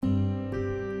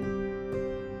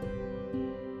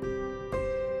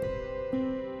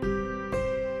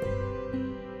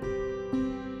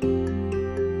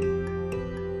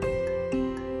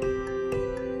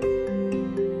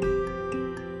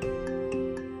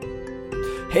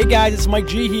Hey guys, it's Mike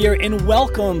G here, and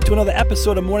welcome to another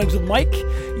episode of Mornings with Mike,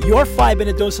 your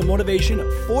 5-minute dose of motivation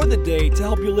for the day to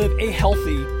help you live a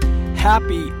healthy,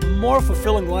 happy, more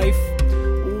fulfilling life.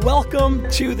 Welcome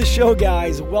to the show,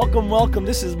 guys. Welcome.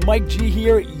 This is Mike G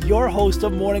here, your host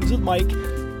of Mornings with Mike.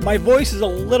 My voice is a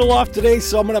little off today,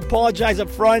 so I'm going to apologize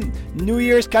up front. New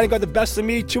Year's kind of got the best of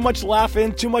me. Too much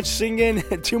laughing, too much singing,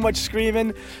 too much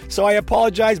screaming. So I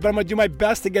apologize, but I'm going to do my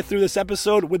best to get through this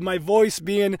episode with my voice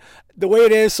being the way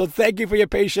it is. So thank you for your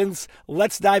patience.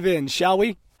 Let's dive in, shall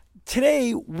we?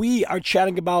 Today, we are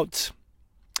chatting about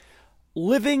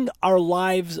living our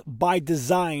lives by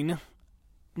design,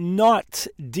 not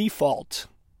default.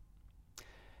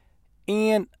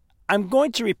 And I'm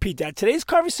going to repeat that. Today's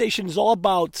conversation is all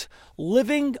about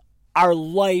living our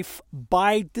life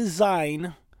by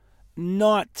design,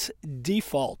 not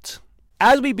default.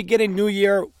 As we begin a new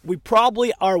year, we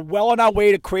probably are well on our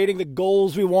way to creating the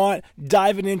goals we want,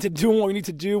 diving into doing what we need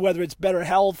to do, whether it's better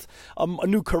health, a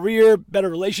new career, better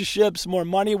relationships, more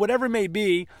money, whatever it may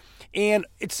be. And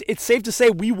it's safe to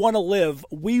say we want to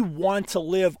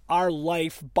live our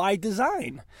life by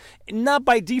design, not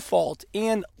by default.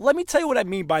 And let me tell you what I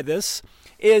mean by this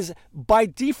is by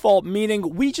default,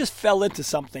 meaning we just fell into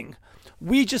something.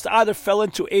 We just either fell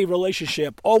into a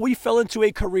relationship, or we fell into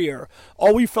a career,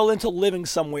 or we fell into living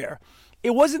somewhere.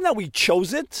 It wasn't that we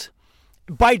chose it.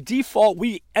 By default,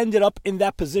 we ended up in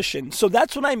that position. So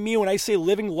that's what I mean when I say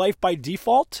living life by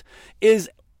default is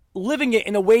living it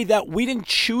in a way that we didn't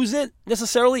choose it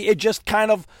necessarily. It just kind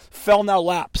of fell in our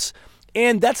laps.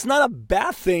 And that's not a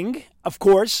bad thing, of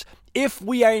course, if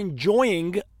we are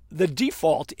enjoying the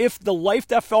default. If the life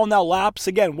that fell in our laps,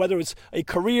 again, whether it's a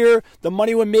career, the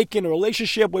money we're making, a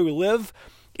relationship, where we live,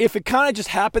 if it kind of just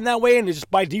happened that way and it's just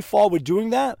by default we're doing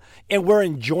that and we're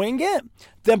enjoying it,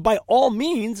 then by all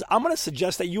means, I'm going to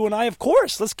suggest that you and I, of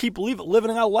course, let's keep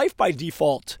living our life by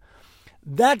default.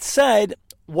 That said,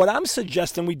 what I'm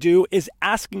suggesting we do is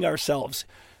asking ourselves,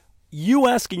 you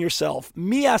asking yourself,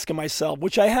 me asking myself,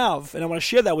 which I have, and I want to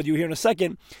share that with you here in a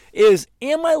second, is,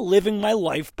 am I living my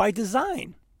life by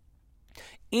design?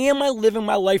 Am I living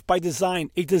my life by design?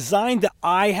 A design that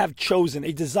I have chosen,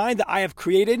 a design that I have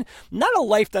created, not a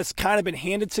life that's kind of been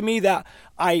handed to me that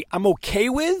I'm okay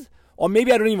with, or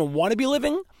maybe I don't even want to be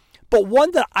living, but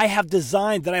one that I have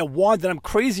designed, that I want, that I'm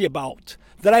crazy about,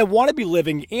 that I want to be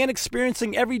living and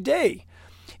experiencing every day.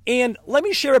 And let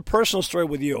me share a personal story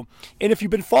with you. And if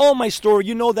you've been following my story,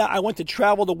 you know that I went to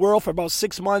travel the world for about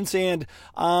 6 months. And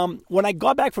when I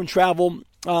got back from travel,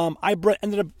 I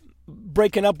ended up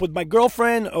breaking up with my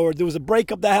girlfriend, or there was a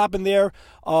breakup that happened there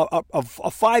of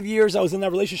 5 years I was in that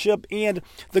relationship. And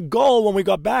the goal when we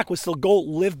got back was to go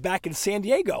live back in San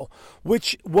Diego,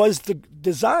 which was the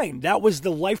design. That was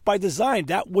the life by design.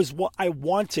 That was what I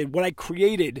wanted, what I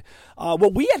created,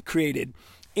 what we had created.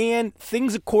 And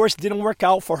things, of course, didn't work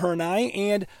out for her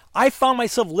and I found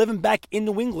myself living back in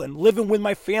New England, living with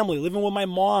my family, living with my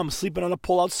mom, sleeping on a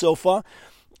pull-out sofa.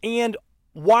 And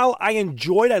while I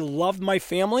loved my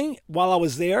family while I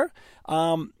was there,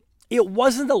 it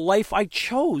wasn't the life I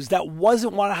chose. That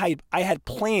wasn't what I had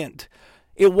planned.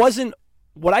 It wasn't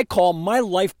what I call my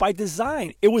life by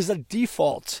design. It was a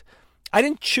default. I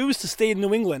didn't choose to stay in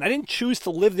New England. I didn't choose to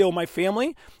live there with my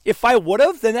family. If I would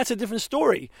have, then that's a different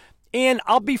story. And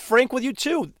I'll be frank with you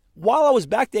too. While I was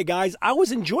back there, guys, I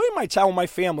was enjoying my time with my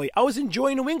family. I was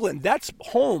enjoying New England. That's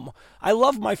home. I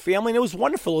love my family, and it was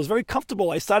wonderful. It was very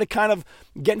comfortable. I started kind of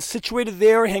getting situated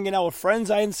there, hanging out with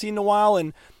friends I hadn't seen in a while,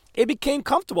 and it became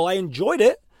comfortable. I enjoyed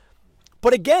it.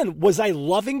 But again, was I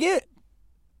loving it?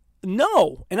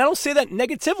 No. And I don't say that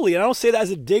negatively. And I don't say that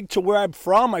as a dig to where I'm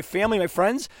from, my family, my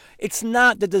friends. It's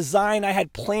not the design I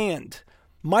had planned.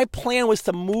 My plan was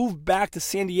to move back to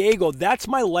San Diego. That's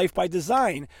my life by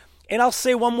design. And I'll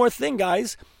say one more thing,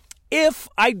 guys. If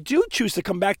I do choose to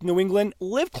come back to New England,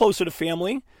 live closer to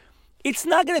family, it's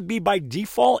not going to be by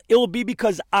default. It will be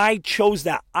because I chose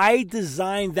that. I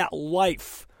designed that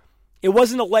life. It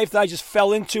wasn't a life that I just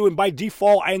fell into, and by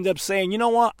default, I ended up saying, you know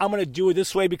what, I'm going to do it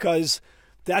this way because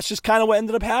that's just kind of what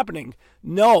ended up happening.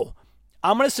 No,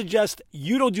 I'm going to suggest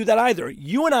you don't do that either.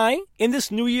 You and I, in this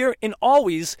new year and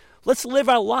always, let's live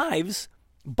our lives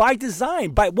by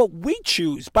design, by what we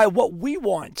choose, by what we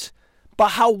want, by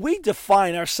how we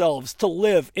define ourselves to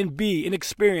live and be and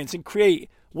experience and create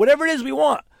whatever it is we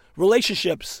want.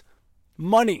 Relationships,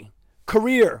 money,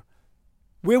 career,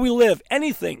 where we live,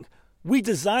 anything. We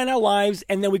design our lives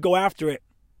and then we go after it.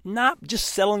 Not just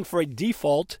settling for a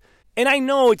default. And I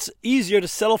know it's easier to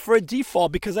settle for a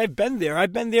default because I've been there.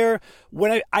 I've been there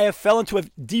when I have fell into a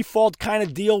default kind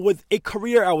of deal with a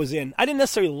career I was in. I didn't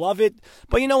necessarily love it,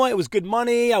 but you know what? It was good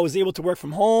money. I was able to work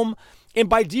from home. And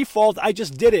by default, I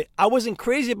just did it. I wasn't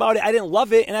crazy about it. I didn't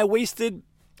love it. And I wasted,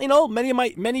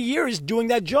 many years doing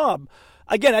that job.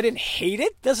 Again, I didn't hate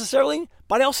it necessarily,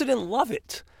 but I also didn't love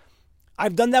it.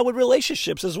 I've done that with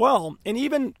relationships as well. And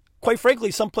even, quite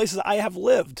frankly, some places I have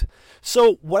lived.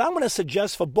 So what I'm going to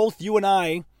suggest for both you and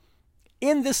I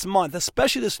in this month,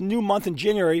 especially this new month in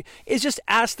January, is just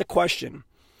ask the question,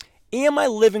 am I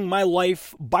living my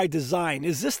life by design?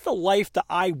 Is this the life that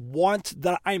I want,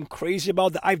 that I'm crazy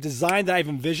about, that I've designed, that I've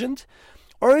envisioned?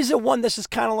 Or is it one that's just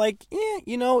kind of like,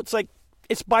 it's like,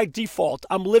 it's by default.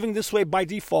 I'm living this way by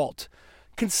default.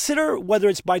 Consider whether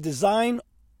it's by design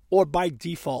or by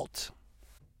default.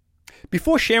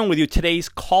 Before sharing with you today's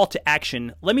call to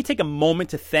action, let me take a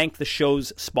moment to thank the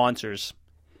show's sponsors.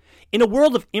 In a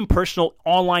world of impersonal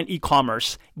online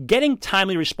e-commerce, getting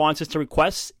timely responses to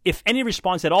requests, if any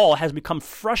response at all, has become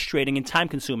frustrating and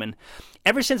time-consuming.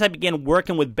 Ever since I began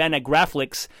working with Ben at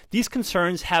Graflix, these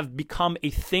concerns have become a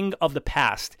thing of the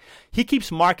past. He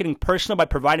keeps marketing personal by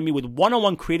providing me with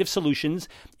one-on-one creative solutions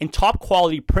and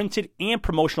top-quality printed and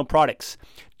promotional products.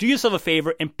 Do yourself a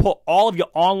favor and put all of your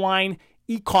online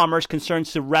e-commerce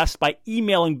concerns to rest by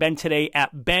emailing Ben today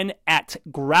at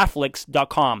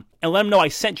ben@graflix.com and let him know I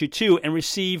sent you too, and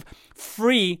receive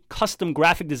free custom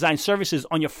graphic design services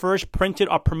on your first printed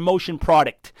or promotion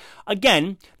product.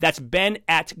 Again, that's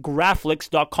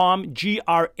ben@graflix.com,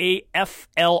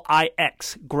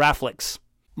 Graflix, Graflix.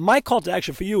 My call to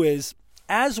action for you is,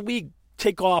 as we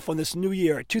take off on this new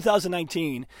year,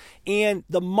 2019, and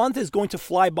the month is going to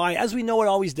fly by, as we know it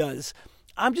always does,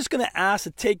 I'm just going to ask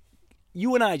to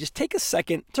you and I just take a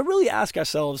second to really ask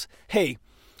ourselves, hey,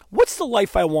 what's the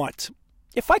life I want?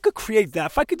 If I could create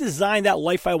that, if I could design that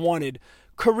life I wanted,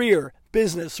 career,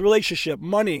 business, relationship,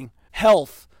 money,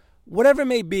 health, whatever it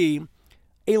may be,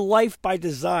 a life by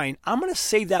design, I'm going to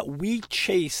say that we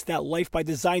chase that life by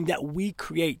design that we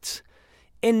create.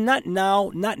 And not now,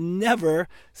 not never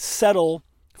settle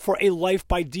for a life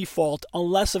by default,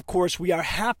 unless, of course, we are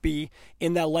happy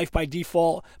in that life by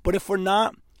default. But if we're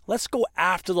not, let's go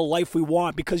after the life we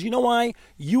want, because you know why?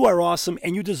 You are awesome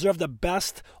and you deserve the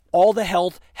best, all the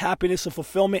health, happiness, and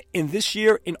fulfillment in this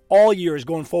year and all years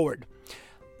going forward.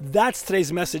 That's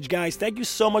today's message, guys. Thank you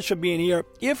so much for being here.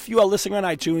 If you are listening on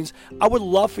iTunes, I would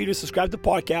love for you to subscribe to the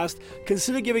podcast.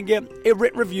 Consider giving it a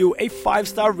written review, a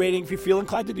 5-star rating if you feel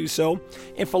inclined to do so.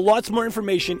 And for lots more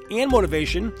information and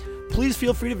motivation, please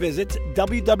feel free to visit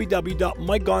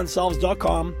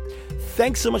www.mikegonsalves.com.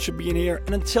 Thanks so much for being here.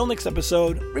 And until next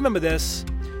episode, remember this,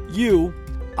 you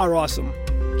are awesome.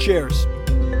 Cheers.